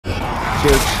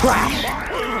You're trash.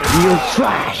 You're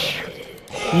trash.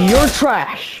 You're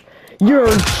trash.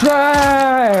 You're trash.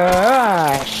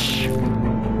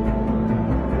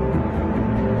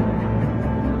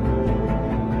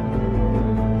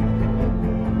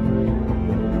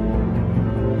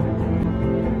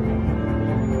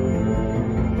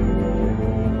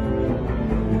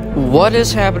 What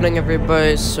is happening,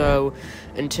 everybody? So,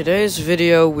 in today's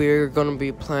video, we're gonna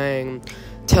be playing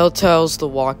Telltale's The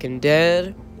Walking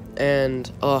Dead,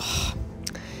 and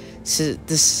this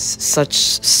is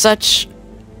such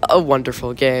a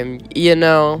wonderful game, you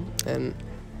know. And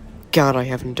God, I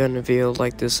haven't done a video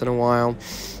like this in a while.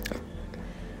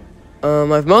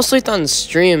 I've mostly done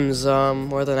streams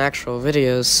more than actual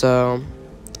videos, so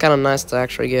it's kind of nice to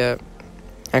actually get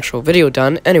actual video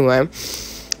done. Anyway.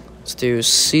 Let's do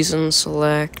season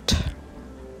select.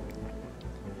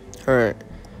 Alright.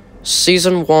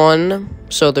 Season 1.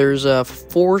 So there's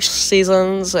 4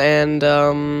 seasons, and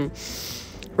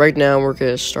right now we're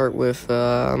gonna start with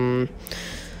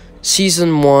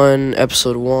season 1,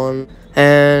 episode 1.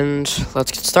 And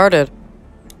let's get started.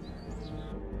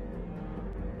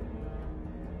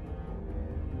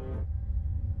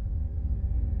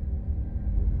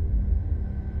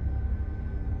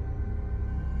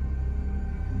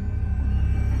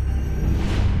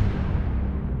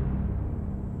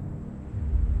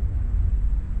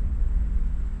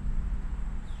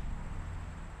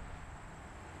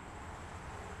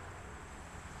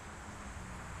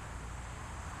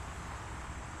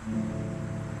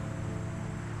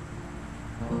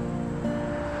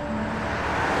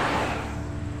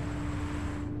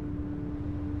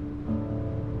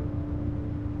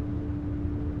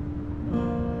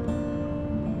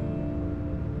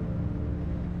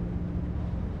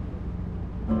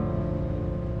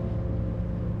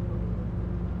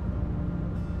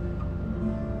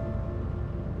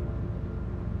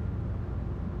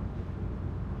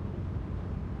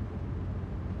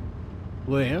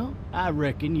 Well, I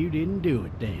reckon you didn't do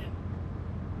it then.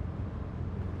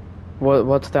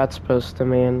 What's that supposed to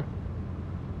mean?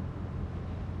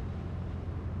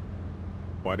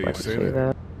 Why do you say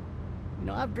that? You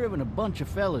know, I've driven a bunch of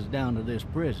fellas down to this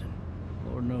prison.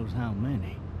 Lord knows how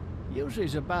many. Usually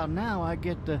it's about now I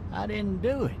get the, I didn't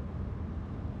do it.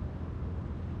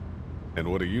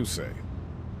 And what do you say?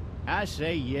 I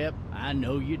say, yep, I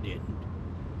know you didn't.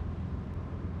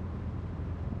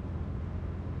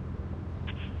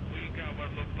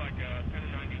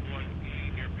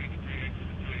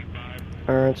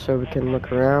 Alright, so we can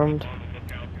look around.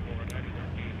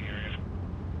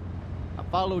 I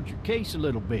followed your case a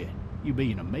little bit, you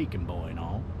being a Macon boy and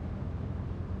all.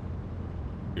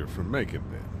 You're from Macon,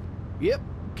 then? Yep,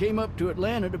 came up to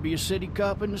Atlanta to be a city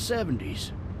cop in the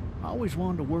 70s. I always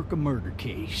wanted to work a murder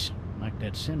case, like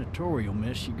that senatorial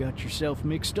mess you got yourself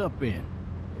mixed up in,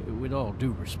 with all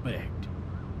due respect.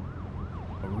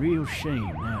 A real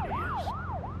shame, that is.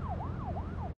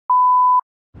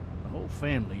 The whole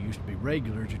family used to be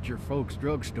regulars at your folks'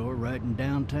 drugstore right in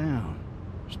downtown.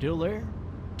 Still there?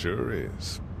 Sure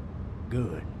is.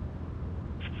 Good.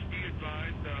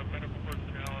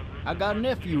 I got a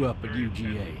nephew up at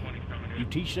UGA. You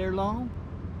teach there long?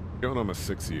 Going on my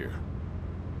 6th year.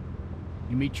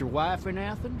 You meet your wife in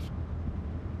Athens?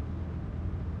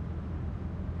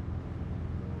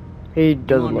 He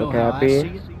doesn't look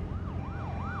happy.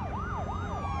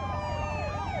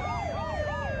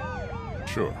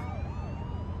 Sure.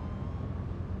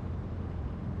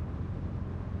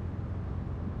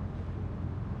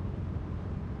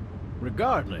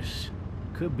 Regardless,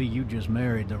 could be you just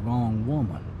married the wrong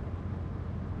woman.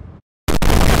 I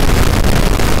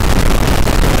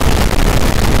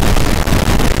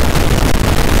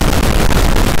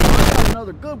got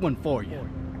another good one for you.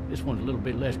 This one's a little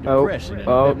bit less depressing and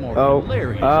a bit more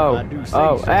hilarious, if I do say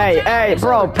so. Hey,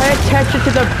 bro, pay attention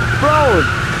to the road!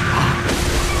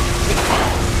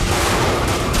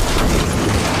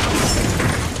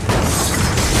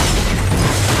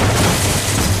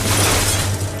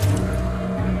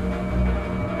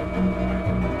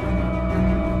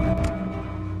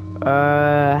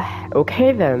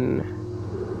 Okay then.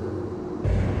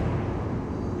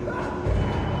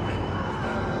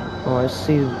 Oh, I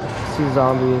see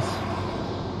zombies.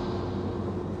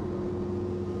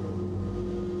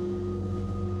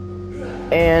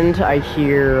 And I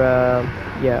hear,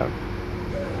 yeah,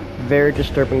 very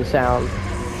disturbing sound.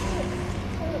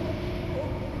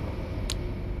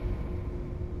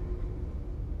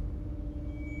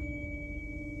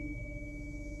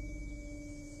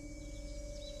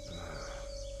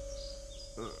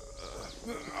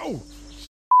 Oh!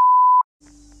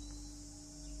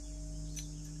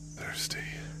 Thirsty.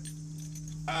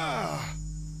 Ah!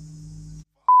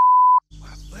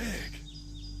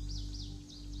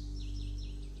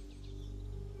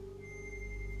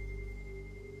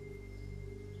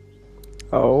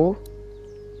 Oh?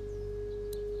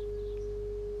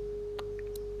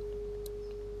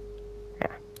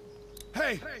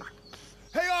 Hey!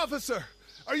 Hey, officer!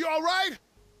 Are you alright?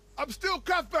 I'm still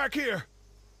cuffed back here!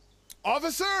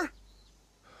 Officer?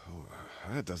 Oh,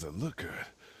 that doesn't look good.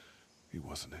 He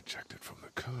wasn't ejected from the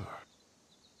car.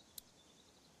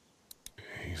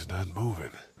 He's not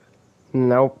moving.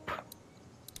 Nope.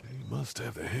 He must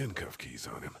have the handcuff keys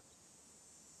on him.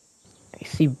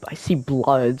 I see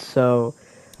blood, so...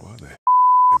 Why the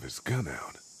have his gun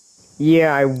out?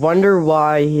 Yeah, I wonder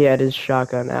why he had his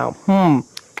shotgun out.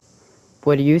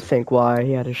 What do you think why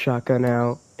he had his shotgun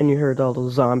out? And you heard all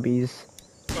those zombies.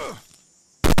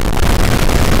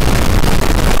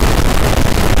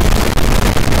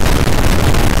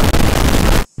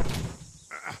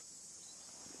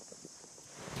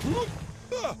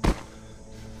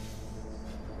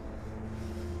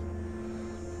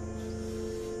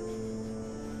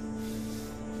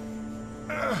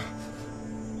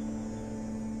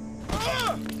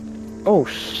 Oh,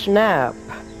 snap.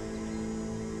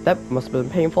 That must have been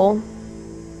painful.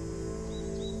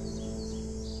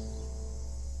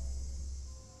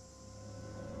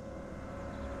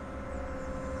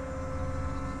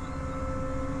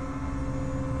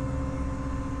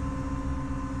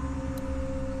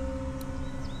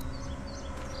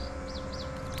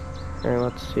 Alright,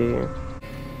 let's see. Can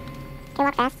you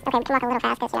walk fast? Okay, we can walk a little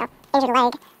fast because, you know, injured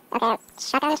leg. Okay,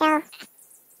 shotgun shell.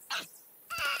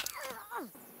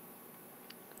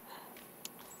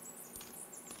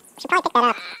 Should probably pick that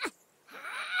up.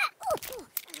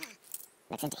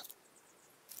 Looks empty.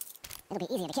 It'll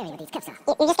be easier to carry with these cuffs on.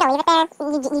 You're just gonna leave it there?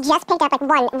 You just picked up like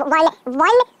one bullet.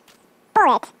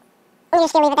 And you're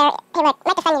just gonna leave it there? Hey, look,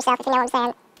 might defend yourself if you know what I'm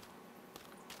saying.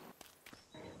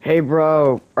 Hey,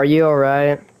 bro, are you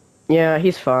alright? Yeah,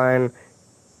 he's fine.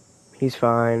 He's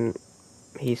fine.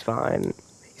 He's fine.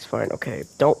 He's fine. Okay,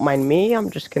 don't mind me. I'm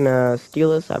just gonna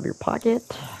steal this out of your pocket.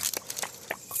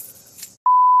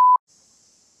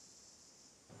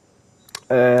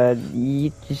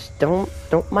 You just don't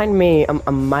mind me.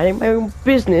 I'm minding my own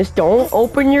business. Don't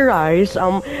open your eyes.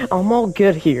 I'm all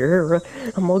good here.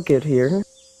 I'm all good here.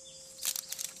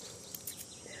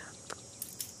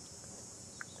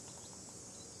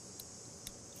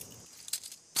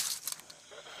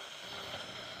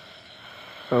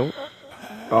 Oh,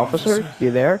 officer, you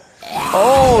there?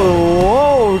 Oh,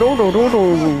 whoa,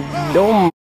 don't.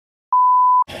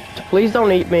 Please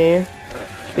don't eat me.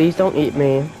 Please don't eat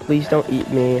me. Please don't eat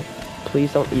me.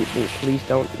 Please don't eat me. Please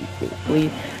don't eat me.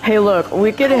 Please. Hey, look,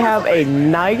 we could have a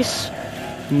nice,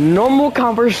 normal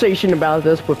conversation about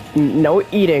this with no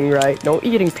eating, right? No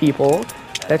eating, people.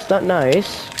 That's not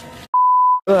nice.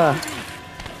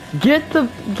 Get the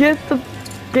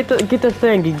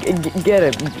thing. Get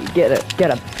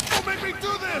it. Don't make me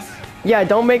do this! Yeah,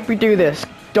 don't make me do this.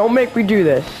 Don't make me do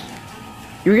this.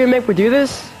 You're gonna make me do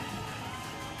this?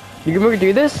 You gonna make me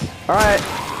do this? Alright.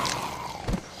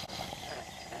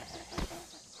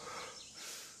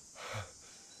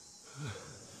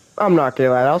 I'm not gonna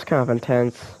lie, that was kind of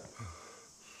intense.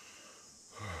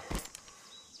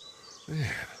 Man.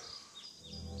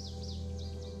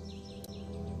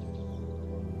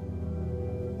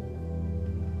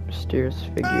 Mysterious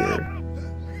figure.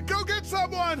 Go get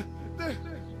someone!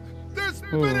 There's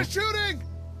been a shooting!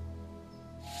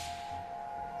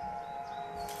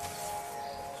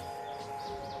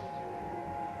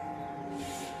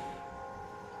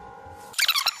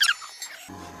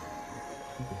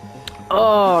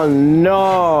 Oh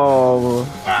no!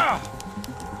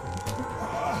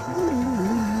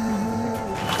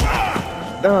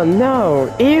 Oh no!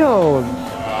 Ew!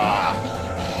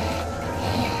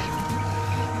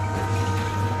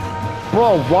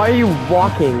 Bro, why are you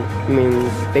walking? I mean,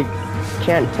 they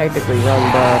can't technically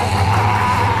run,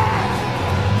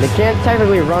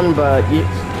 but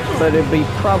it'd be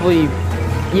probably,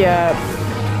 yeah,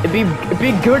 it'd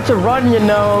be good to run, you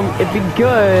know. It'd be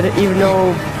good, even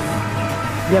though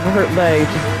you have a hurt leg.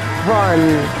 Just run,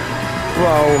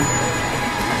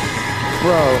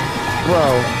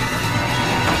 bro.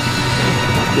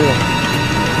 Yeah.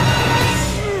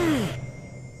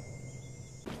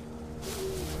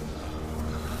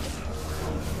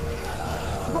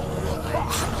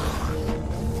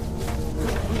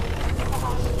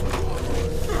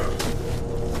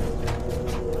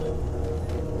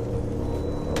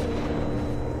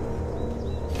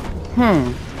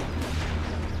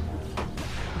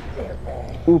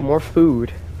 Ooh, more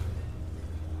food.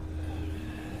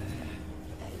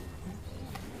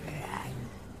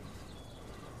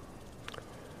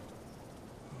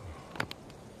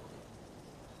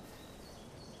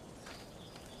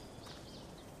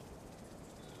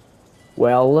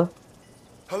 Well,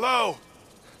 Hello?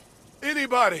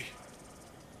 Anybody?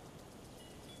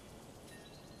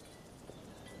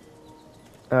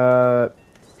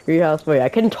 Treehouse, wait, I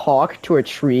can talk to a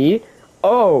tree?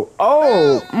 Oh,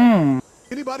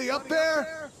 Anybody up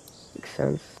there? makes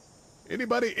sense.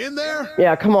 Anybody in there?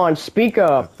 Yeah, come on, speak I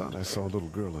up. thought I saw a little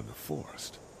girl in the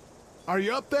forest. Are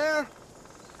you up there?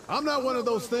 I'm not one of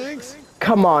those things.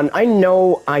 Come on, I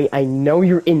know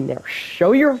you're in there.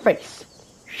 Show your face.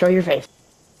 Show your face.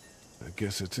 I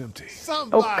guess it's empty.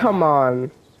 Oh, come on.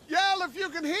 Yell if you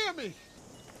can hear me.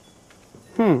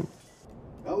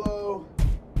 Hello?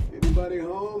 Anybody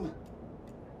home?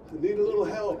 I need a little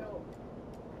help.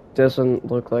 Doesn't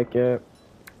look like it.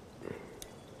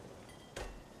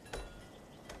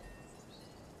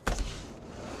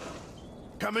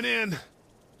 Coming in.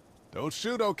 Don't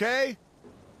shoot, okay?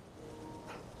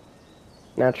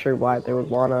 Not sure why they would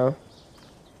wanna.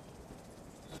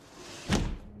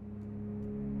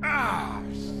 Ah!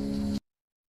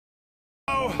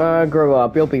 Oh, Grow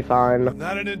up, you'll be fine. I'm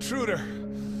not an intruder.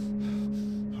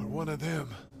 Or one of them.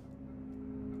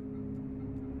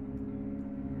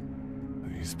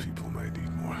 These people may need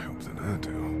more help than I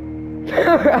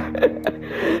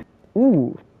do.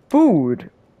 Ooh, food.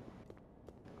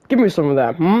 Give me some of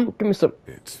that, Give me some.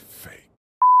 It's fake.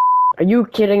 Are you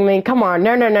kidding me? Come on,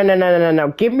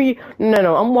 no. Give me,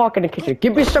 no, I'm walking the kitchen.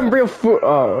 Give me some real food.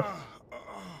 Oh.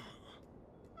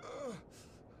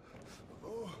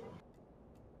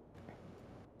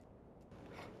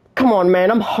 Come on, man,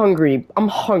 I'm hungry.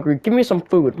 Give me some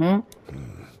food,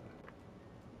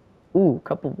 Ooh,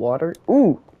 cup of water.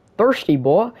 Ooh, thirsty,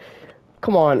 boy.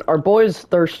 Come on, our boy's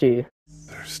thirsty.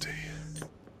 Thirsty.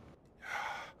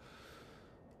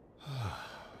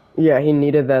 Yeah, he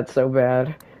needed that so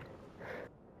bad.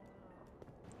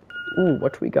 Ooh,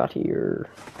 what we got here?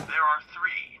 There are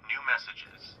 3 new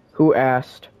messages. Who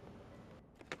asked?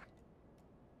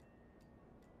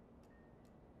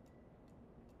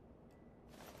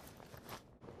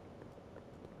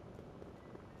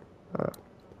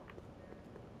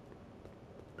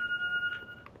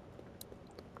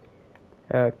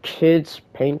 Kids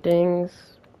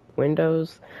paintings,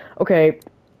 windows. Okay,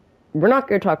 we're not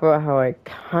gonna talk about how I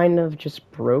kind of just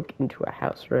broke into a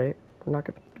house, right? We're not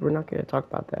gonna talk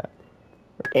about that.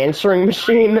 Answering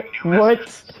machine. What?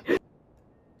 Message 1,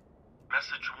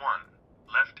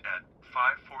 left at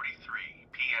 5:43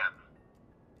 p.m.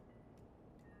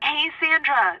 Hey,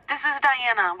 Sandra. This is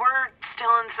Diana. We're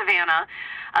still in Savannah.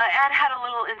 Ed had a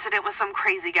little incident with some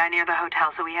crazy guy near the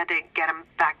hotel, so we had to get him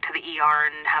back to the ER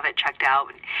and have it checked out.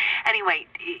 Anyway,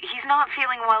 he's not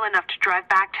feeling well enough to drive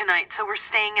back tonight, so we're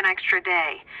staying an extra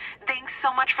day. Thanks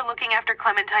so much for looking after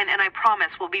Clementine, and I promise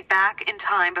we'll be back in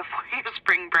time before your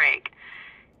spring break.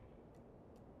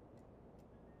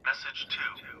 Message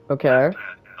 2, Okay. left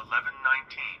at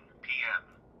 11:19 p.m.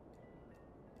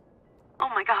 Oh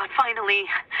my God, finally.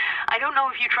 I don't know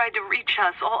if you tried to reach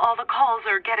us. All the calls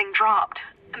are getting dropped.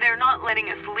 They're not letting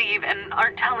us leave and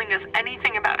aren't telling us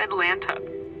anything about Atlanta.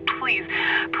 Please,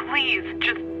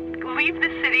 just leave the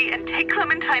city and take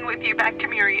Clementine with you back to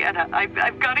Murrieta. I've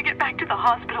got to get back to the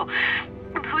hospital.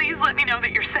 Please let me know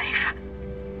that you're safe.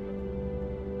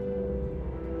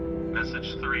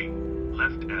 Message 3,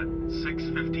 left at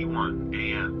 6:51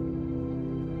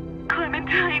 a.m.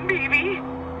 Clementine, baby.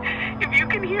 If you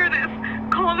can hear this,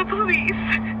 call the police.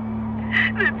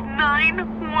 That's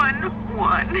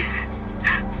 911.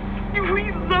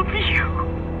 We love you.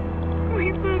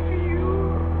 We love you.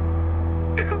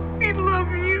 We love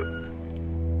you.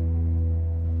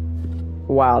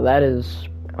 Wow, that is.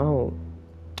 Oh.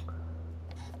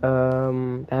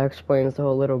 That explains the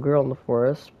whole little girl in the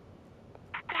forest.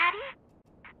 Daddy?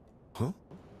 Huh?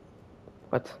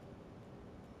 What?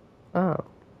 Oh.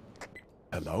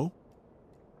 Hello?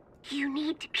 You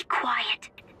need to be quiet.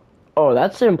 Oh,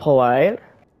 that's impolite.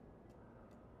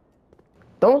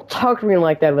 Don't talk to me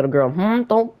like that, little girl.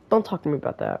 Don't talk to me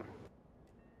about that.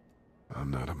 I'm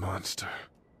not a monster.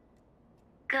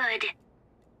 Good.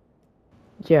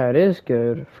 Yeah, it is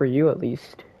good for you at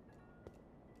least.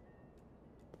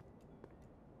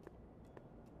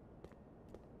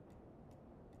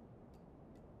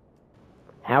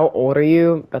 How old are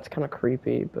you? That's kind of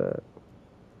creepy, but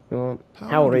well,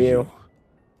 how old are you?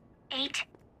 8.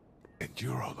 And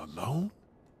you're all alone?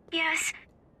 Yes.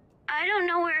 I don't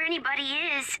know where anybody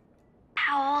is.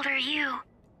 How old are you?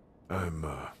 I'm,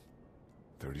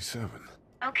 37.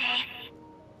 Okay.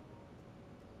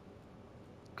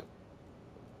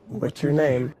 What's your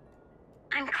name?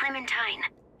 I'm Clementine.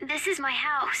 This is my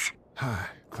house. Hi,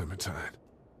 Clementine.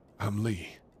 I'm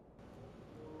Lee.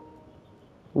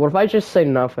 What if I just say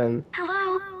nothing?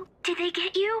 Hello? Did they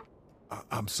get you?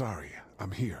 I'm sorry.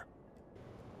 I'm here.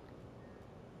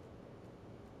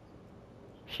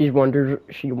 She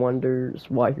wonders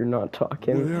why you're not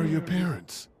talking. Where are your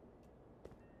parents?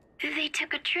 They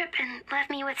took a trip and left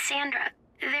me with Sandra.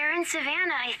 They're in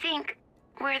Savannah, I think.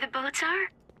 Where the boats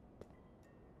are?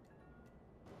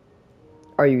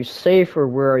 Are you safe or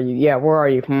where are you? Yeah, where are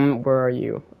you? Where are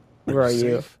you? Where are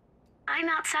you? Safe? I'm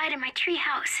outside in my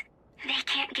treehouse. They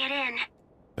can't get in.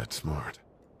 That's smart.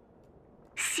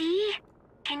 See?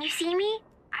 Can you see me?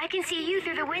 I can see you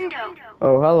through the window.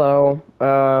 Oh, hello.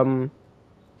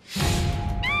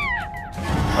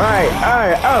 Alright,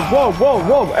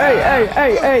 whoa,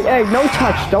 hey, no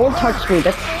touch, don't touch me,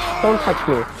 don't touch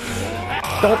me.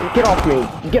 Don't,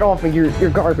 get off me, you're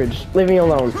garbage, leave me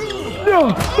alone.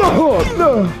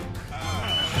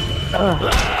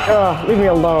 Leave me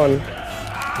alone.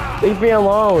 Leave me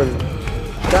alone.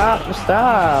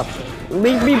 Stop,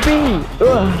 leave me be.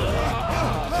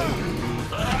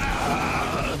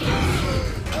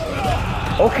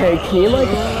 Okay, can you like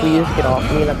please get off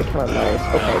me? That'd be kind of nice.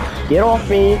 Okay, get off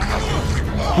me.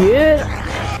 Get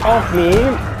off me.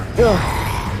 Ugh.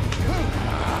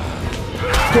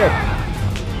 Get.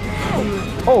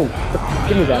 Oh,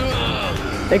 give me that.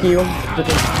 Thank you. Ugh.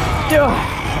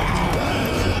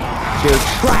 You're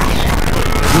trash.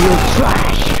 You're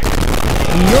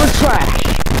trash.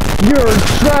 You're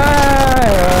trash.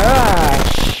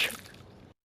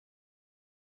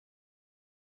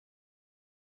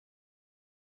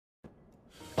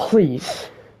 Please.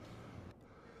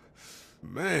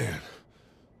 Man.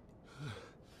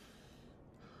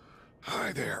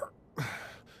 Hi there.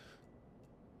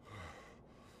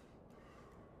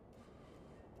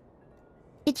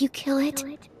 Did you kill it?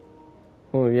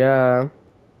 Oh yeah.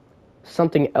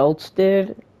 Something else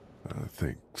did? I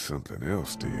think something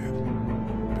else did.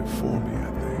 Before me,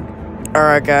 I think.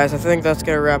 Alright guys, I think that's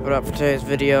gonna wrap it up for today's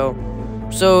video.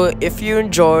 So if you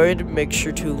enjoyed, make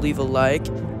sure to leave a like.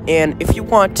 And if you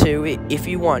want to,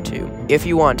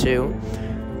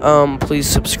 please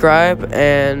subscribe.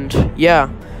 And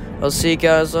yeah, I'll see you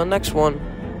guys on the next one.